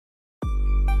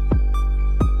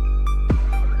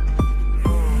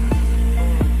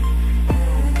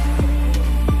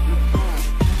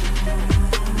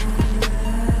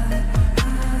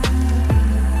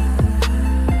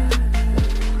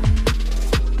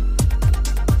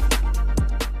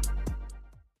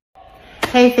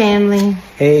Hey family.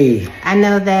 Hey. I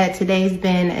know that today's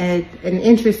been an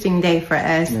interesting day for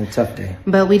us. A tough day.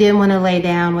 But we didn't want to lay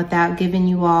down without giving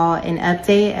you all an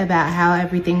update about how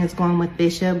everything is going with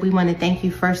Bishop. We want to thank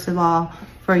you first of all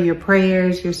for your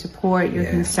prayers, your support, your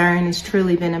concern. It's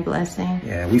truly been a blessing.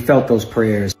 Yeah, we felt those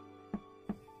prayers.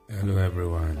 Hello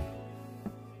everyone.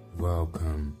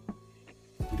 Welcome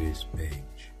to this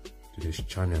page, to this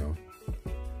channel.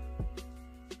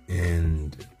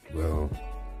 And well,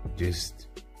 just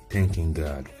thanking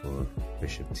God for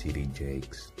Bishop T.D.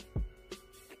 Jakes.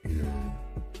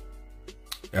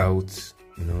 Health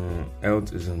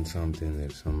isn't something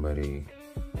that somebody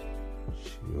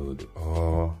should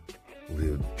or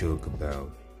will joke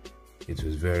about. It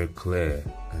was very clear.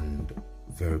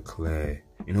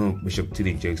 Bishop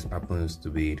T.D. Jakes happens to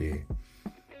be the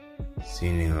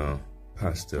senior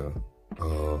pastor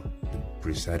or the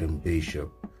presiding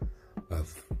bishop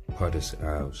of Potter's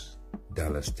House,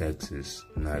 Dallas, Texas,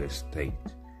 United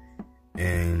States.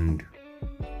 And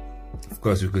of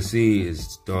course, you could see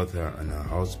his daughter and her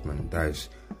husband, that is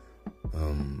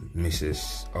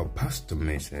Pastor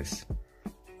Mrs.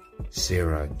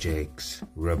 Sarah Jakes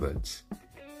Roberts,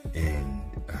 and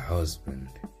her husband.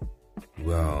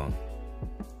 Well,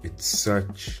 it's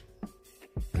such,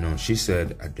 she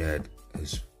said her dad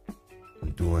is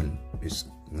doing this,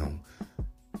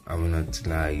 I will not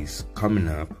lie, he's coming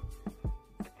up.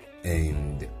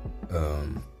 And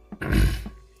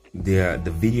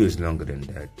the video is longer than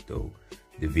that, though.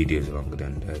 The video is longer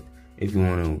than that. If you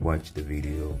want to watch the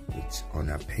video, it's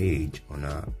on our page, on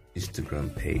our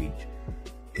Instagram page.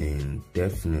 And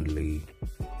definitely,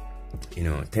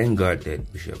 thank God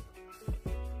that Bishop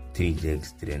T.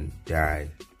 Jakes didn't die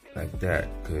like that,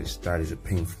 because that is a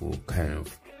painful kind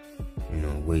of,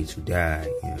 way to die,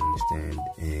 you understand?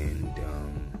 And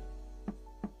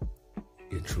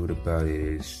the truth about it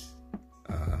is,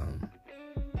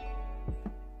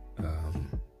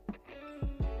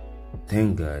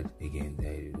 thank God again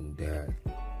that he didn't die.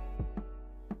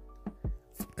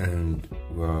 And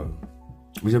well,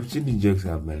 Bishop T.D. Jakes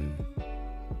have been,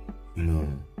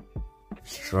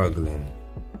 struggling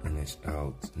in his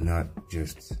health. Not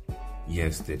just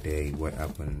yesterday, what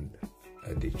happened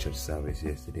at the church service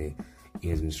yesterday. He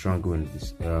has been struggling with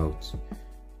his health,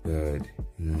 but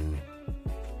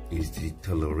he's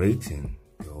deteriorating,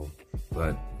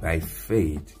 but by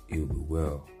faith he'll be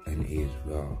well, and he is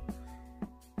well.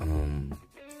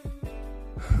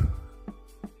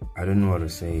 I don't know what to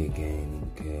say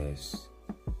again, because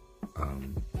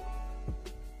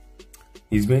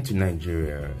he's been to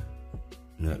Nigeria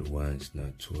not once,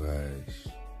 not twice.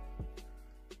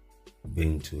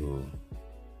 Been to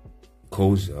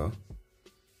Koza,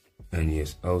 and he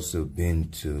has also been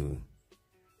to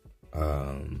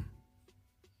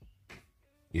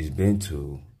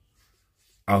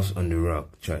House on the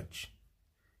Rock Church.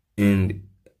 And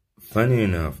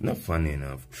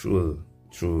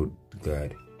true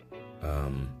God,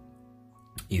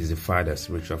 he's the father,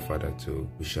 spiritual father to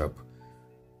Bishop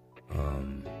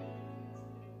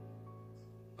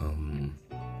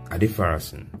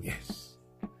Adefarasin. Yes,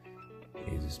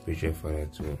 he's the spiritual father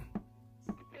to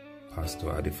Pastor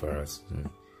Adefarasin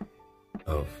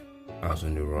of House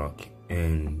on the Rock,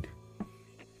 and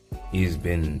he's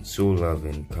been so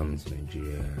loving coming to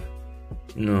Nigeria.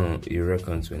 He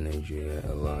reckons with Nigeria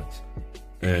a lot,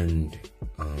 and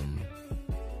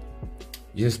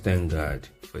just thank God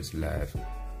for his life.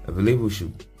 I believe we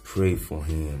should pray for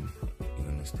him. You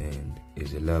understand?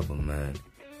 He's a lovable man.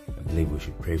 I believe we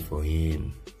should pray for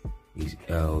him. His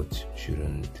health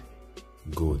shouldn't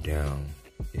go down.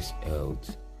 His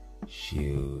health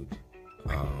should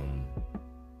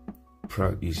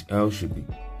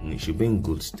should be in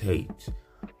good state,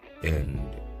 and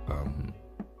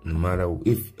no matter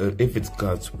if it's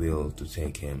God's will to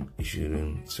take him, he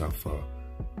shouldn't suffer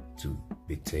to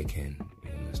be taken.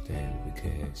 You understand?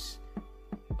 Because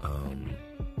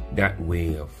that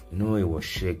way of he was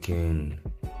shaking,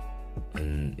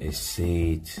 and he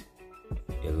said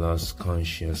he lost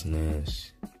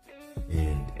consciousness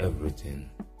and everything,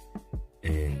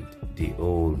 and the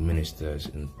old ministers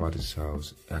in Potter's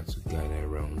House had to gather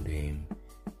around him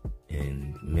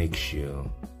and make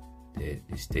sure that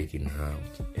he's taken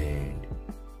out and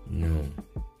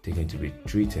taken to be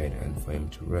treated and for him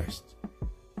to rest.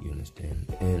 You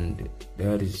understand? And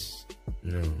that is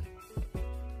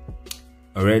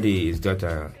already his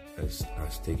daughter is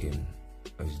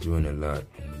doing a lot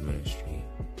in the ministry,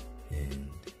 and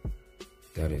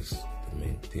that is the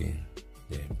main thing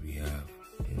that we have.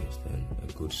 You understand?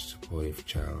 A good supportive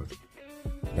child.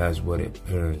 That's what a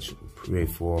parent should pray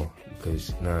for,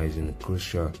 because now he's in a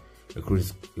critical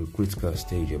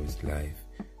stage of his life,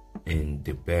 and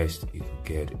the best he could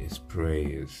get is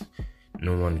prayers.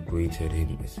 No one created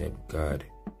him except God,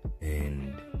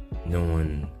 and no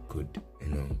one could,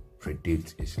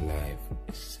 predict his life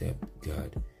except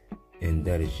God, and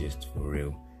that is just for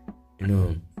real.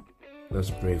 Let's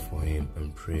pray for him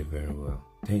and pray very well.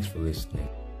 Thanks for listening.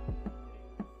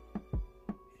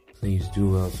 Please do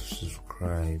well to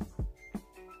subscribe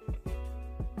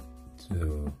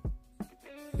to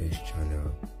this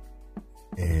channel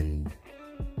and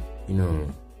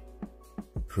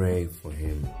pray for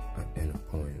him at any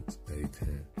point that you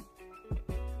can.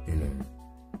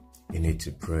 You need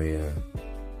to prayer,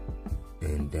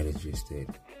 and that is just it.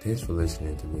 Thanks for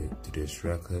listening to this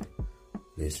record.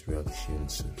 Let's reaction,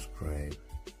 subscribe,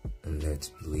 and let's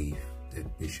believe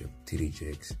that Bishop T.D.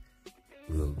 Jakes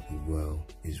will be well,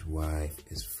 his wife,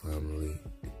 his family,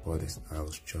 the Potter's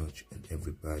House Church, and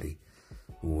everybody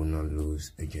who will not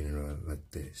lose a general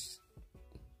like this.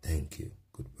 Thank you.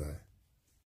 Goodbye.